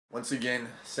Once again,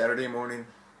 Saturday morning,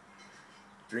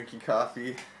 drinking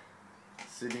coffee,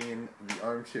 sitting in the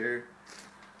armchair,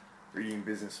 reading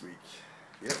Business Week.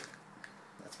 Yep,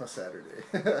 that's my Saturday.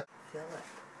 Philip,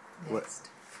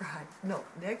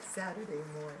 next Saturday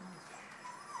morning,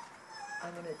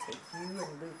 I'm going to take you and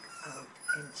Luke out,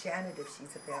 and Janet, if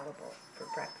she's available, for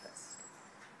breakfast.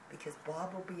 Because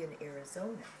Bob will be in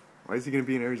Arizona. Why is he going to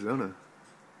be in Arizona?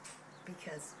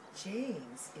 Because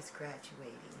James is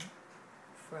graduating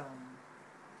from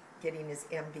getting his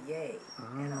MBA,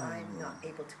 and I'm not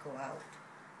able to go out.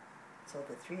 So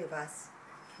the three of us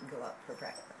can go out for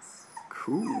breakfast.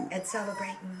 Cool. And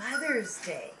celebrate Mother's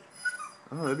Day.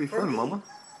 Oh, that'd be fun, Mama.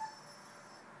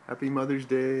 Happy Mother's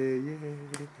Day, yay.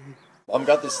 I've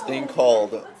got this thing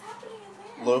called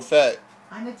low-fat,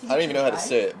 I don't even know how to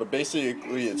say it, but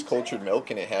basically it's cultured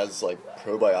milk and it has like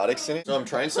probiotics in it. So I'm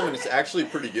trying some and it's actually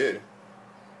pretty good.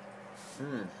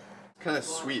 Kind of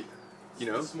sweet, you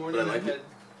know? This morning I had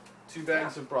 2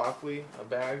 bags of broccoli, a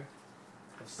bag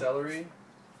of celery,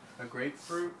 a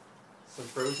grapefruit, some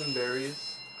frozen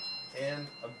berries, and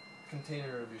a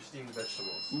container of your steamed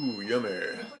vegetables. Ooh, yummy.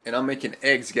 And I'm making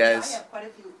eggs, guys.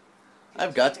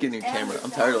 I've got to get a new camera.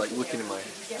 I'm tired of like looking at my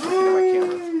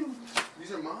camera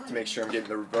to make sure I'm getting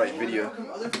the right video.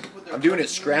 I'm doing it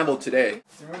scrambled today.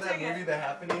 Remember that movie, The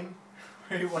Happening?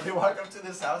 Where you walk up to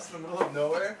this house in the middle of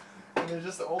nowhere, and there's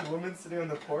just an old woman sitting on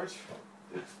the porch,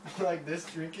 like this,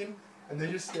 drinking, and they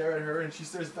just stare at her, and she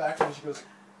stares back, and she goes,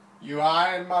 "You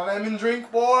eyeing my lemon drink,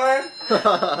 boy?"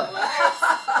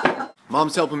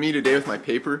 Mom's helping me today with my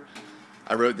paper.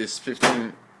 I wrote this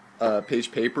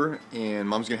 15-page paper, and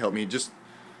Mom's gonna help me just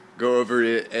go over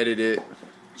it, edit it,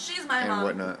 she's my and mom.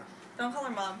 whatnot. Don't call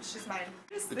her mom, she's mine.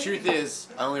 The truth is,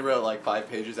 I only wrote like 5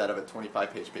 pages out of a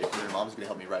 25-page paper, and Mom's gonna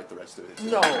help me write the rest of it.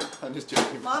 No. I'm just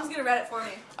joking. Mom's gonna write it for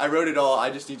me. I wrote it all. I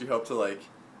just need your help to like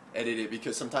edit it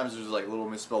because sometimes there's like little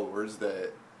misspelled words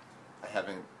that I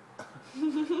haven't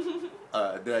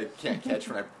that I can't catch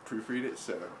when I proofread it.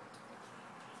 So,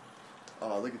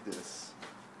 oh, look at this.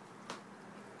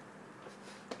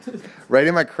 Right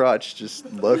in my crotch,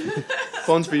 just love it.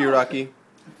 Phone's for you, Rocky.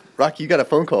 Rocky, you got a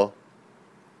phone call.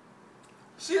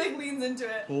 She like leans into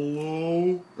it.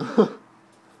 Hello?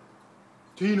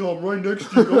 Tina, I'm right next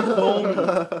to you. Don't call me.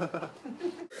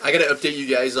 I gotta update you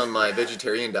guys on my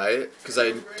vegetarian diet because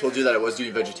I told you that I was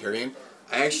doing vegetarian.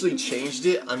 I actually changed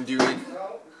it. I'm doing.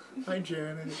 Hi,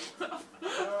 Janet.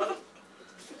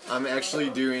 I'm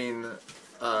actually doing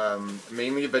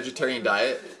mainly a vegetarian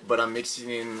diet, but I'm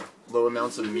mixing in low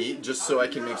amounts of meat just so I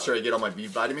can make sure I get all my B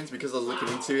vitamins because I was looking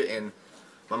into it and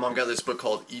my mom got this book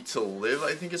called Eat to Live,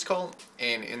 I think it's called,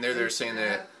 and in there they're saying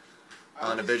that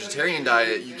on a vegetarian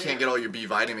diet you can't get all your B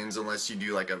vitamins unless you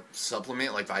do like a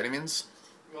supplement like vitamins.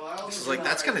 So like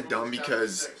that's kind of dumb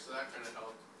because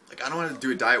like I don't want to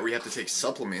do a diet where you have to take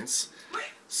supplements.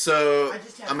 So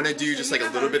I'm gonna do just like a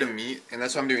little bit of meat, and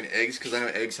that's why I'm doing eggs because I know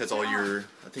eggs has all your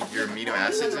your amino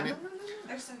acids in it.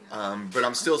 But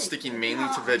I'm still sticking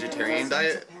mainly to vegetarian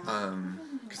diet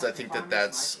because I think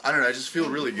that's I don't know. I just feel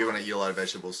really good when I eat a lot of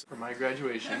vegetables. For my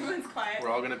graduation, Everyone's quiet. we're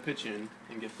all gonna pitch in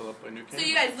and get Philip a new camera. So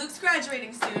you guys, Luke's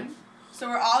graduating soon. So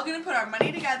we're all gonna put our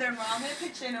money together and we're all gonna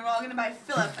pitch in and we're all gonna buy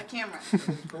Philip a camera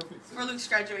for Luke's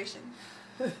graduation.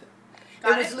 It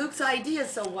Got was Luke's idea,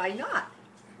 so why not?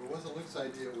 If it wasn't Luke's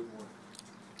idea, it wouldn't work.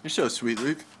 You're so sweet,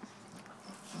 Luke.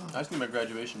 I just need my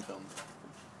graduation film.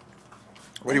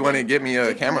 What do you want to get me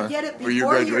a camera Get it for before your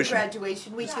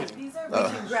graduation? We can, These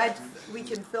are we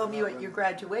can film you at your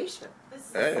graduation.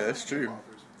 Hey, that's true.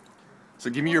 So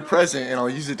give me your present and I'll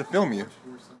use it to film you.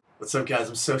 What's up, guys?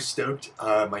 I'm so stoked.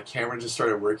 My camera just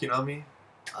started working on me.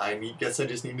 Guess I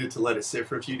just needed to let it sit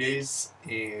for a few days,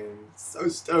 and so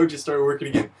stoked it started working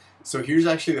again. So here's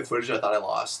actually the footage I thought I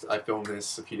lost. I filmed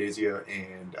this a few days ago,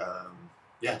 and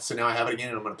yeah, so now I have it again,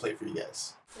 and I'm gonna play it for you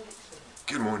guys.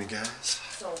 Good morning, guys.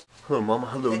 Hello, Mama.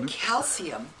 Hello, The Luke.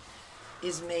 calcium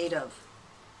is made of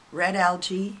red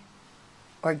algae,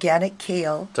 organic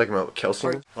kale. Talking about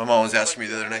calcium? My mom was asking me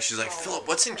the other night, she's like, Philip,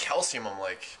 what's in calcium? I'm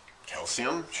like,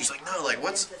 calcium? She's like, no, like,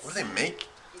 what do they make?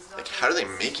 Like, how do they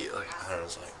make it? Like, I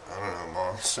was like, I don't know,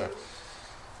 Mom. So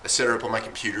I set her up on my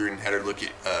computer and had her look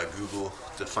at Google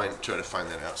to try to find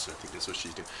that out. So I think that's what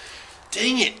she's doing.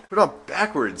 Dang it! Put it on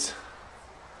backwards.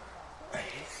 I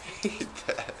hate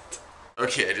that.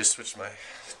 Okay, I just switched my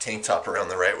tank top around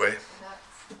the right way.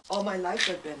 All my life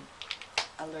I've been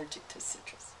allergic to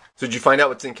citrus. So did you find out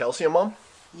what's in calcium, Mom?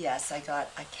 Yes, I got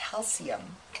a calcium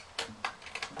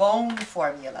bone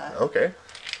formula Okay.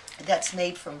 that's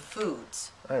made from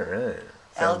foods. Alright.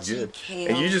 Sounds Algae, good. kale,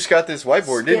 And you just got this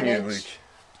whiteboard, didn't you, spinach. Luke?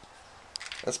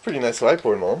 That's a pretty nice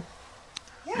whiteboard, Mom.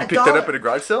 Yeah, You picked that up at a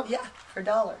garage sale? Yeah, For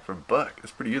 $1. For $1.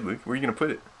 That's pretty good, Luke. Where are you gonna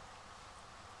put it?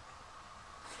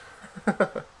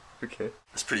 Okay.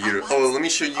 That's pretty good. Oh, let me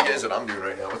show you guys what I'm doing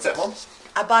right now. What's that, Mom?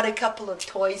 I bought a couple of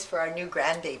toys for our new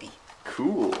grandbaby.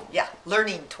 Cool. Yeah,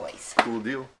 learning toys. Cool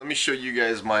deal. Let me show you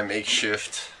guys my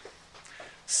makeshift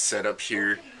setup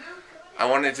here. I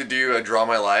wanted to do a Draw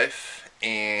My Life,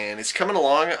 and it's coming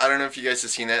along. I don't know if you guys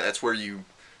have seen that. That's where you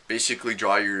basically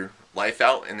draw your life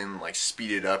out and then like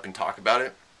speed it up and talk about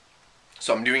it.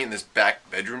 So I'm doing it in this back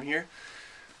bedroom here,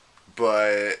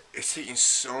 but it's taking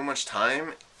so much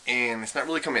time, and it's not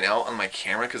really coming out on my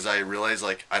camera because I realize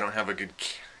like I don't have a good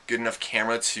enough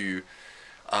camera to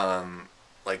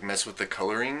like mess with the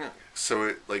coloring. So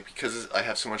it, like, because I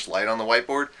have so much light on the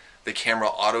whiteboard, the camera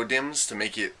auto dims to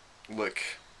make it look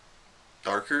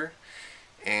darker,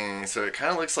 and so it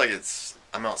kind of looks like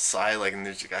I'm outside, like, and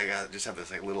there's, I just have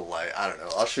this like little light. I don't know.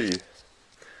 I'll show you.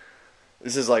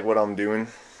 This is like what I'm doing.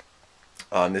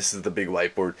 This is the big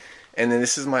whiteboard, and then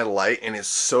this is my light, and it's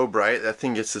so bright. That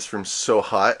thing gets this room so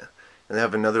hot. And I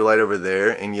have another light over there,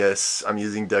 and yes, I'm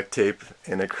using duct tape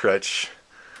and a crutch.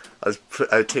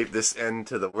 I taped this end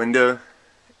to the window,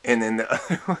 and then the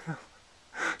other one.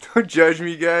 Don't judge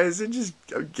me, guys. I'm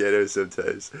ghetto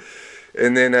sometimes.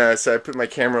 And then so I put my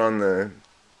camera on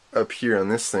up here on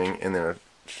this thing, and then I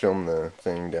film the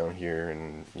thing down here,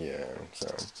 and yeah.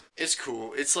 So it's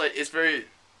cool. It's like it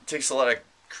takes a lot of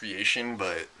creation,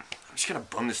 but I'm just kind of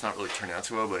bummed it's not really turned out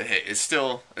too well. But hey, it's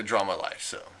still a Draw My Life,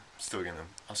 so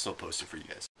I'll still post it for you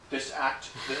guys. This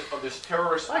this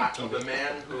terrorist act of the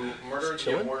man who murdered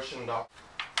the abortion doctor.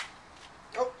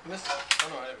 Oh, missed. Oh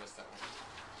no, I didn't miss that one.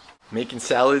 Making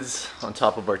salads on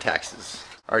top of our taxes.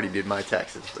 I already did my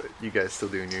taxes, but you guys still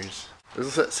doing yours.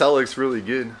 This salad looks really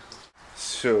good.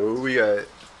 So we got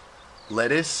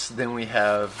lettuce, then we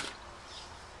have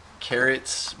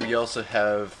carrots, we also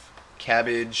have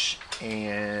cabbage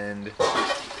and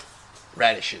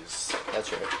radishes.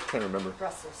 That's right. I'm trying to remember.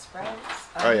 Brussels sprouts.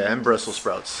 Oh yeah, and Brussels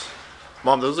sprouts.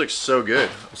 Mom, those look so good.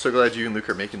 I'm so glad you and Luke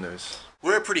are making those.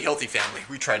 We're a pretty healthy family.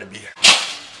 We try to be.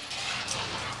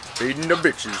 Feeding the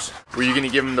bitches. Were you gonna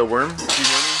give him the worm?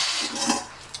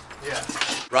 Yeah.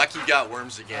 Rocky got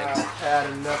worms again. I've had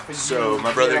enough of So you.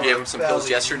 my brother Get gave on him some my pills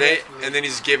belly, yesterday, lick me. and then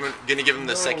he's gonna give him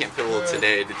the second pill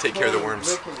today to take care of the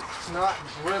worms. It's not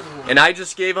dribbling. And I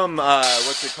just gave him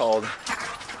what's it called?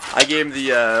 I gave him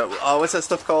the what's that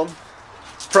stuff called?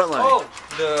 Frontline.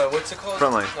 Oh, what's it called?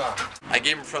 Frontline. Nah. I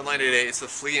gave him Frontline today. It's the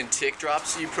flea and tick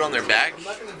drops you put on their back, I'm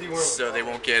not gonna deworm so they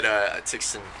won't get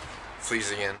ticks and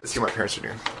fleas again. Let's see what my parents are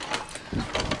doing.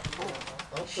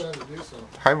 I'm trying to do something.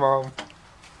 Hi, Mom.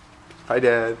 Hi,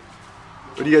 Dad.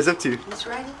 What are you guys up to? He's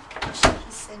writing. He's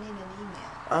sending an email.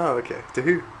 Oh, okay. To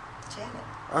who? Janet.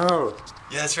 Oh.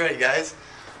 Yeah, that's right, guys.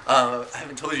 I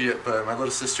haven't told you yet, but my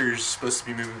little sister's supposed to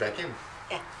be moving back in.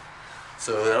 Yeah.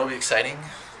 So that'll be exciting.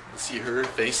 We'll see her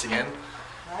face again.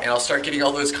 And I'll start getting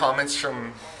all those comments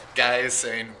from guys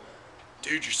saying,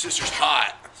 dude, your sister's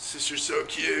hot. Sister's so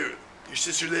cute. Your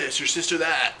sister this, your sister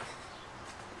that.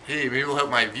 Hey, maybe we'll help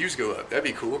my views go up. That'd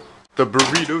be cool. The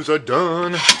burritos are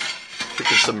done.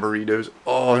 Cooking some burritos.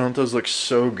 Oh, don't those look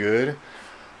so good?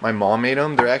 My mom made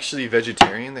them. They're actually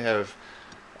vegetarian. They have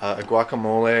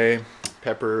guacamole,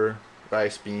 pepper,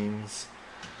 rice, beans.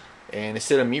 And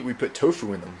instead of meat, we put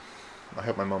tofu in them. I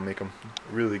helped my mom make them.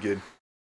 Really good.